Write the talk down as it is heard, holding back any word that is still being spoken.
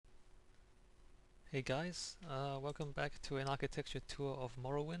Hey guys, welcome back to an architecture tour of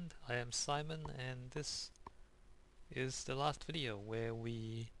Morrowind. I am Simon and this is the last video where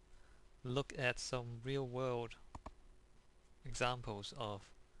we look at some real world examples of,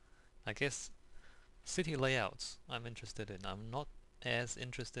 I guess, city layouts I'm interested in. I'm not as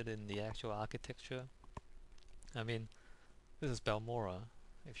interested in the actual architecture. I mean, this is Balmora,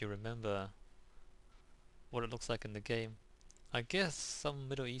 if you remember what it looks like in the game. I guess some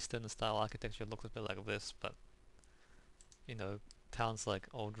Middle Eastern style architecture looks a bit like this, but you know, towns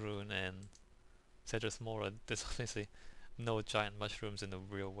like Ald'ruhn and Mora, there's obviously no giant mushrooms in the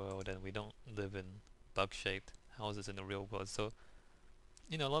real world, and we don't live in bug-shaped houses in the real world. So,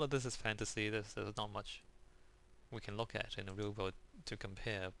 a lot of this is fantasy. There's not much we can look at in the real world to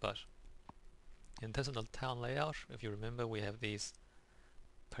compare. But in terms of the town layout, if you remember, we have these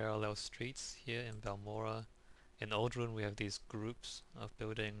parallel streets here in Balmora. In Ald'ruhn, we have these groups of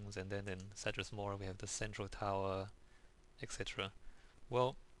buildings, and then in Mora, we have the central tower, etc.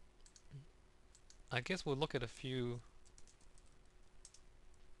 Well, I guess we'll look at a few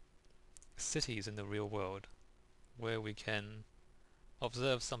cities in the real world where we can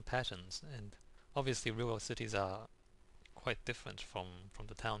observe some patterns, and obviously real world cities are quite different from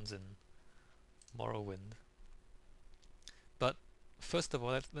the towns in Morrowind. But first of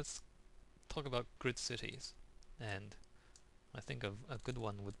all, let's talk about grid cities, and I think a good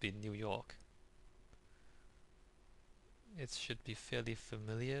one would be New York. It should be fairly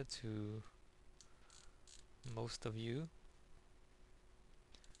familiar to most of you.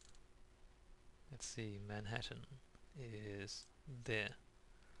 Let's see, Manhattan is there.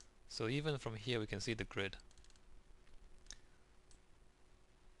 So even from here we can see the grid.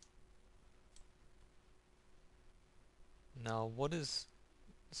 Now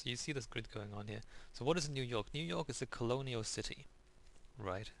so you see this grid going on here. So what is New York? New York is a colonial city,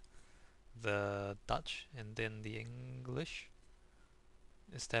 right? The Dutch and then the English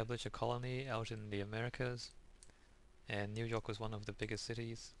established a colony out in the Americas, and New York was one of the biggest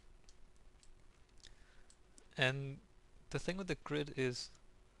cities. And the thing with the grid is,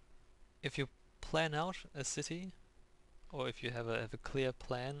 if you plan out a city, or if you have a clear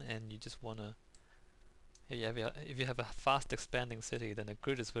plan and you just wanna, if you have a fast expanding city, then a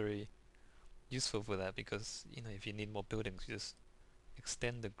grid is very useful for that, because if you need more buildings, you just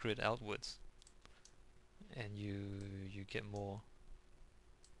extend the grid outwards, and you get more,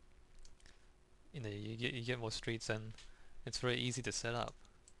 you get more streets, and it's very easy to set up.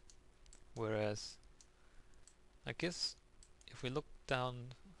 Whereas, I guess if we look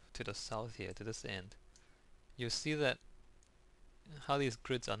down to the south here, to this end, you see that how these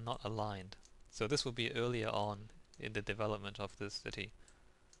grids are not aligned. So this will be earlier on in the development of this city,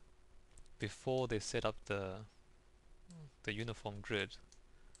 before they set up the uniform grid.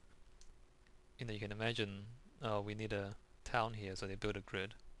 You can imagine, we need a town here, so they build a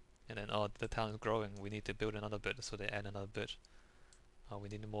grid, and then the town is growing, we need to build another bit, so they add another bit. We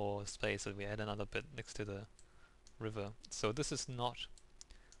need more space, so we add another bit next to the river. So this is not.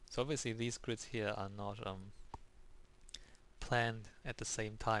 So obviously these grids here are not planned at the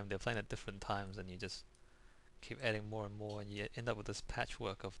same time. They're planned at different times, and you just keep adding more and more, and you end up with this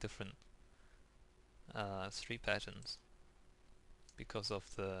patchwork of different street patterns because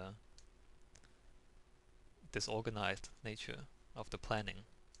of the disorganized nature of the planning.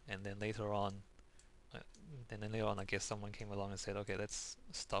 And then later on, I guess someone came along and said, okay, let's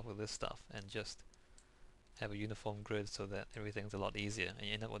stop with this stuff and just have a uniform grid so that everything's a lot easier, and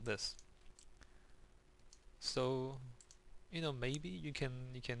you end up with this. So, maybe you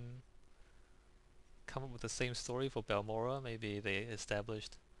can come up with the same story for Balmora. Maybe they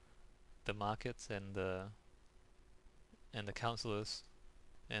established the markets and the councillors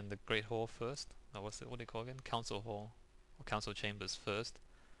and the Great Hall first. What do you call it again? Council Hall or council chambers first.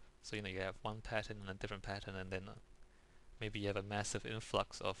 So you have one pattern and a different pattern, and then maybe you have a massive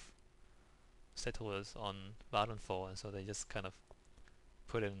influx of settlers on Vardenfall, and so they just kind of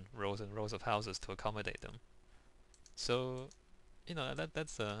put in rows and rows of houses to accommodate them. So,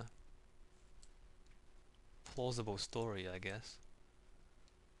 that's a plausible story, I guess.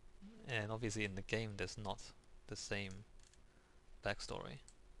 And obviously in the game there's not the same backstory.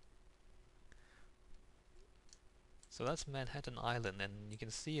 So that's Manhattan Island, and you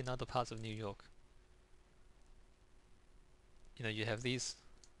can see in other parts of New York, you have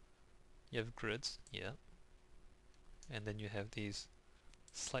grids, yeah, and then you have these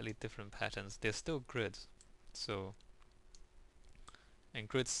slightly different patterns. They're still grids, so, and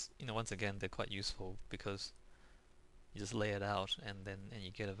grids, once again, they're quite useful because you just lay it out, and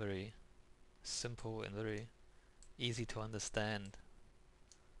you get a very simple and very easy to understand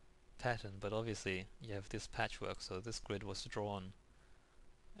pattern, but obviously you have this patchwork, so this grid was drawn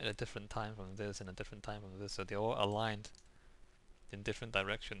at a different time from this and a different time from this, so they're all aligned in different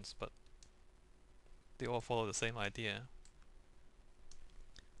directions, but they all follow the same idea.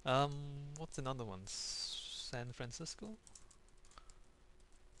 What's another one? San Francisco?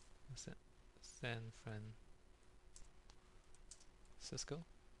 San Francisco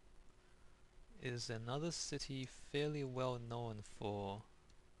is another city fairly well known for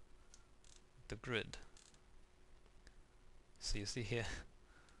the grid. So you see here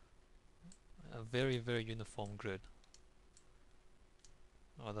a very, very uniform grid.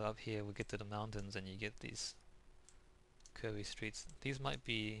 Although up here we get to the mountains and you get these curvy streets. These might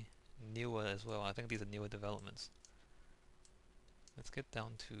be newer as well. I think these are newer developments. Let's get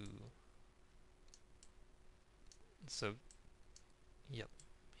down to... So, yep,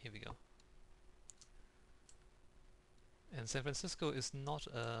 here we go. And San Francisco is not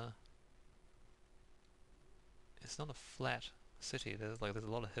a... It's not a flat city. There's a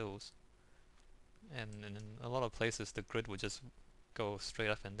lot of hills. And in a lot of places the grid would just go straight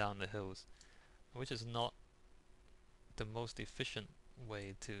up and down the hills, which is not the most efficient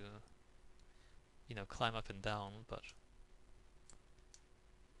way to, you know, climb up and down, but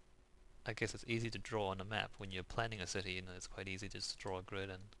I guess it's easy to draw on a map. When you're planning a city, you know, it's quite easy to just draw a grid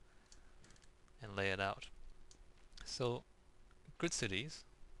and lay it out. So, grid cities,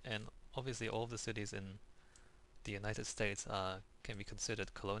 and obviously all of the cities in the United States can be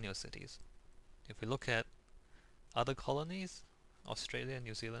considered colonial cities. If we look at other colonies, Australia and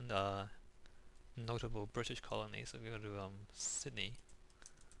New Zealand are notable British colonies. So we go to Sydney,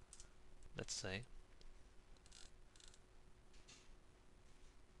 let's say.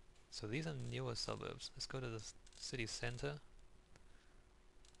 So these are newer suburbs. Let's go to the city centre.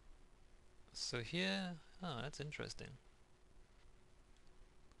 So here, that's interesting.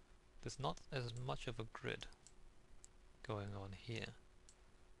 There's not as much of a grid going on here,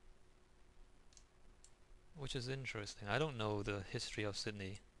 which is interesting. I don't know the history of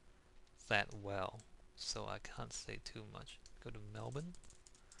Sydney that well, so I can't say too much. Go to Melbourne,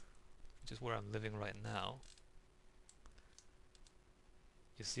 which is where I'm living right now.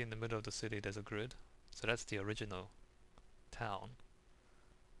 You see in the middle of the city there's a grid, so that's the original town.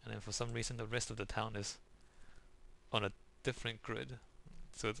 And then for some reason the rest of the town is on a different grid,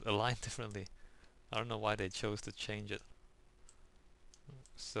 so it's aligned differently. I don't know why they chose to change it.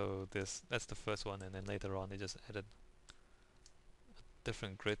 So that's the first one, and then later on they just added a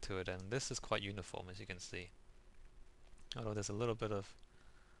different grid to it, and this is quite uniform, as you can see. Although there's a little bit of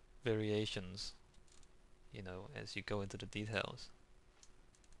variations, you know, as you go into the details.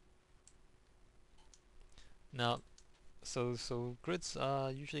 Now, so grids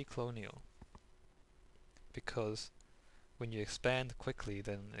are usually colonial because when you expand quickly,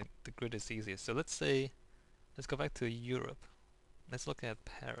 then the grid is easier. So let's go back to Europe. Let's look at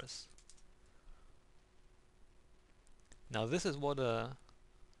Paris. Now this is what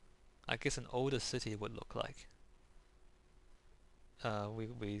I guess an older city would look like.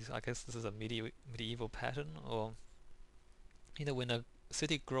 I guess this is a medieval pattern, or you know, when a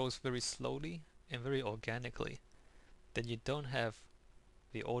city grows very slowly and very organically, then you don't have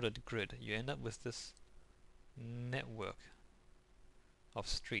the ordered grid. You end up with this network of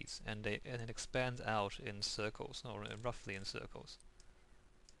streets, and it expands out in circles, or roughly in circles.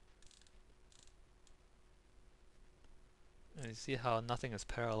 And you see how nothing is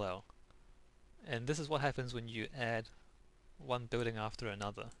parallel. And this is what happens when you add one building after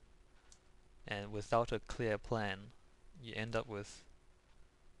another, and without a clear plan, you end up with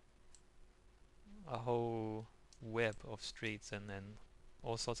a whole web of streets and then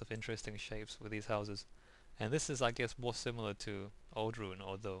all sorts of interesting shapes with these houses. And this is, I guess, more similar to Ald'ruhn,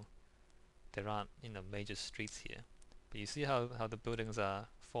 although there aren't, you know, major streets here. But you see how the buildings are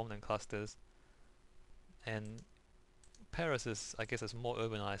formed in clusters, and Paris is, I guess, is more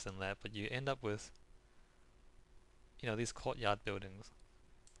urbanized than that, but you end up with, you know, these courtyard buildings,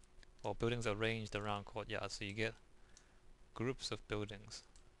 or buildings arranged around courtyards, so you get groups of buildings,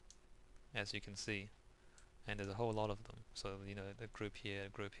 as you can see, and there's a whole lot of them. So, you know, a group here, a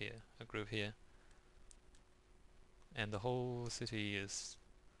group here, a group here, and the whole city is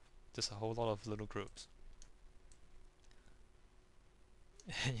just a whole lot of little groups.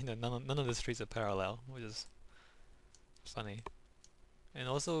 And you know, none of the streets are parallel, which is funny, and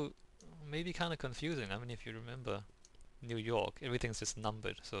also maybe kind of confusing. I mean, if you remember New York, everything's just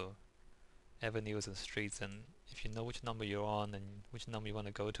numbered, so avenues and streets, and if you know which number you're on and which number you want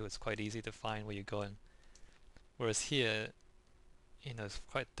to go to, it's quite easy to find where you're going. Whereas here, you know, it's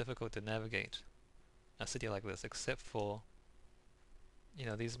quite difficult to navigate a city like this, except for you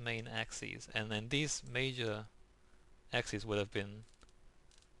know, these main axes, and then these major axes would have been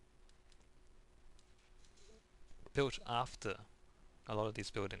built after a lot of these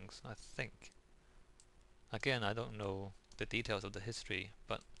buildings, I think. Again, I don't know the details of the history,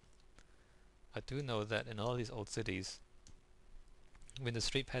 but I do know that in all these old cities, when the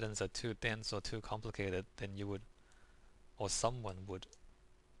street patterns are too dense or too complicated, then you would, or someone would,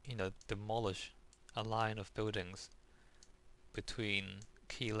 you know, demolish a line of buildings between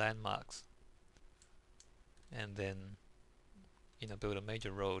key landmarks and then, you know, build a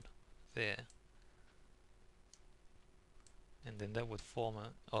major road there. And then that would form a,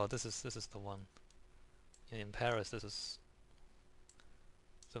 oh, this is the one. In Paris, this is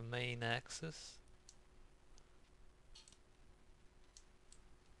the main axis.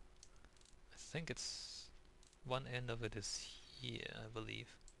 I think it's one end of it is here, I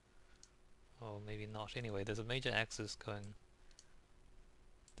believe. Or maybe not. Anyway, there's a major axis going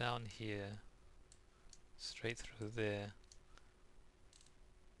down here, straight through there.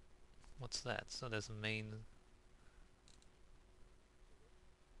 What's that? So there's a main.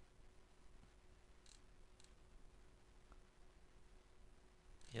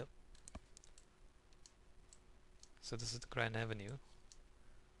 Yep. So this is the Grand Avenue.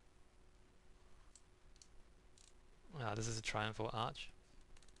 This is a triumphal arch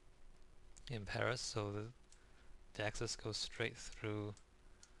in Paris, so the axis goes straight through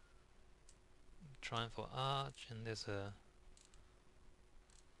triumphal arch, and there's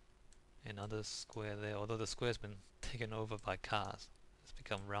another square there, although the square's been taken over by cars. It's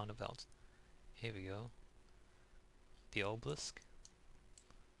become roundabouts. Here we go. The obelisk.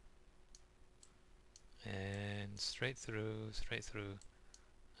 And straight through,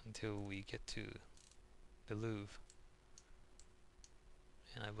 until we get to the Louvre.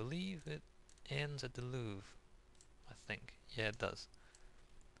 And I believe it ends at the Louvre, I think. Yeah, it does.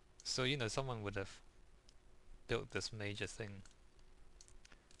 So, you know, someone would have built this major thing,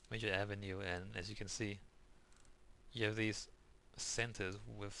 major avenue, and as you can see, you have these centers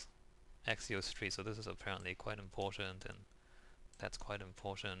with axial streets, so this is apparently quite important, and that's quite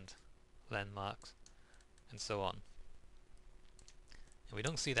important, landmarks, and so on. And we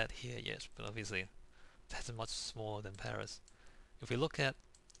don't see that here yet, but obviously that's much smaller than Paris. If we look at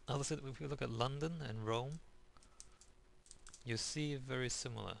if we look at London and Rome, you see very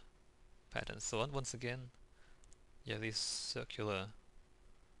similar patterns. So once again, you have these circular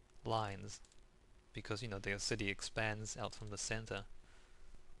lines because, you know, the city expands out from the center.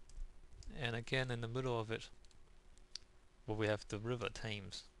 And again, in the middle of it, well, we have the River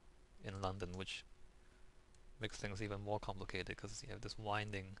Thames in London, which makes things even more complicated because you have this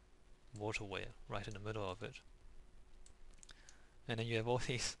winding waterway right in the middle of it. And then you have all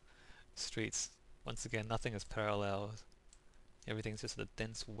these streets. Once again, nothing is parallel. Everything's just a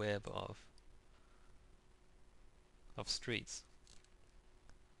dense web of streets.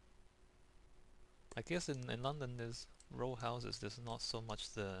 I guess in London there's row houses. There's not so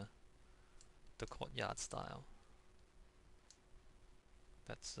much the courtyard style.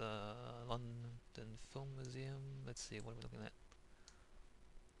 That's London Film Museum. Let's see, what are we looking at?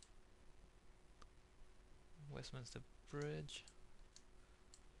 Westminster Bridge.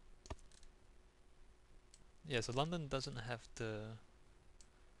 Yeah, so London doesn't have the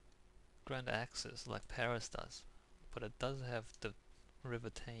grand axis like Paris does, but it does have the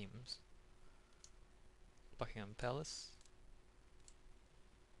River Thames. Buckingham Palace.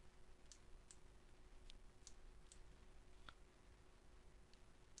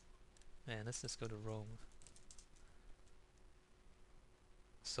 And let's just go to Rome.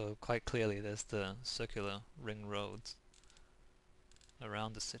 So quite clearly there's the circular ring roads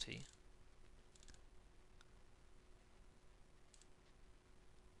around the city.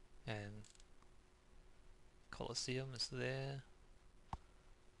 And Colosseum is there.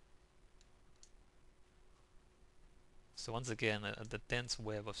 So once again, the dense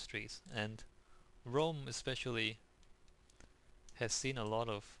web of streets. And Rome especially has seen a lot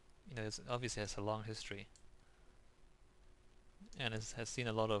of, you know, it obviously has a long history. And it has seen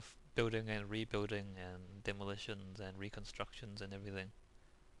a lot of building and rebuilding and demolitions and reconstructions and everything.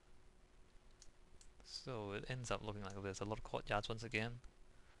 So it ends up looking like there's a lot of courtyards once again,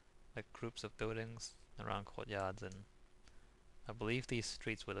 like groups of buildings around courtyards, and I believe these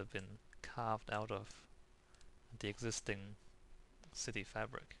streets would have been carved out of the existing city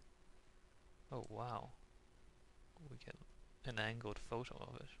fabric. Oh wow, we get an angled photo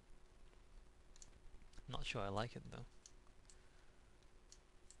of it. Not sure I like it though.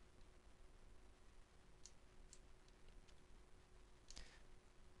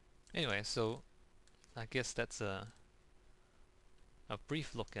 Anyway, so I guess that's a a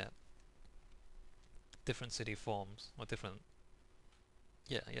brief look at different city forms, or different,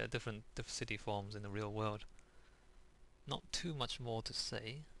 different city forms in the real world. Not too much more to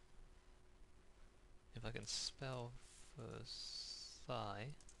say. If I can spell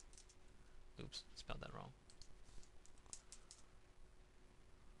Versailles. Oops, spelled that wrong.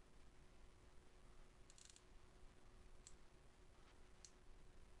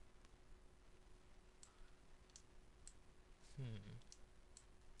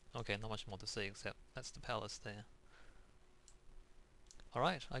 Okay, not much more to say except that's the palace there.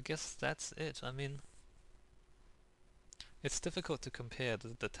 Alright, I guess that's it. I mean, it's difficult to compare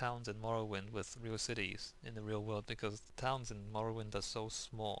the towns in Morrowind with real cities in the real world because the towns in Morrowind are so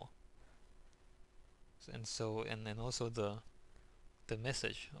small. And also the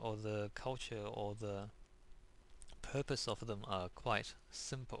message or the culture or the purpose of them are quite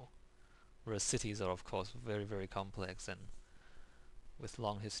simple. Whereas cities are of course very, very complex and with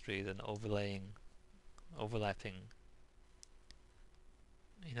long histories and overlapping,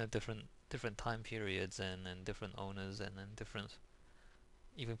 different time periods and different owners and different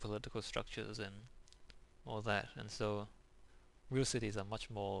even political structures and all that. And so real cities are much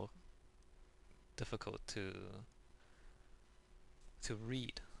more difficult to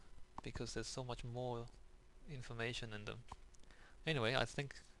read because there's so much more information in them. Anyway, I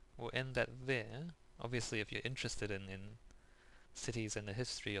think we'll end that there. Obviously, if you're interested in cities and the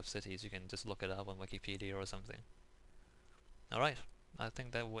history of cities, you can just look it up on Wikipedia or something. Alright, I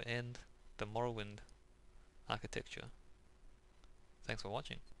think that will end the Morrowind architecture. Thanks for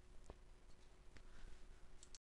watching.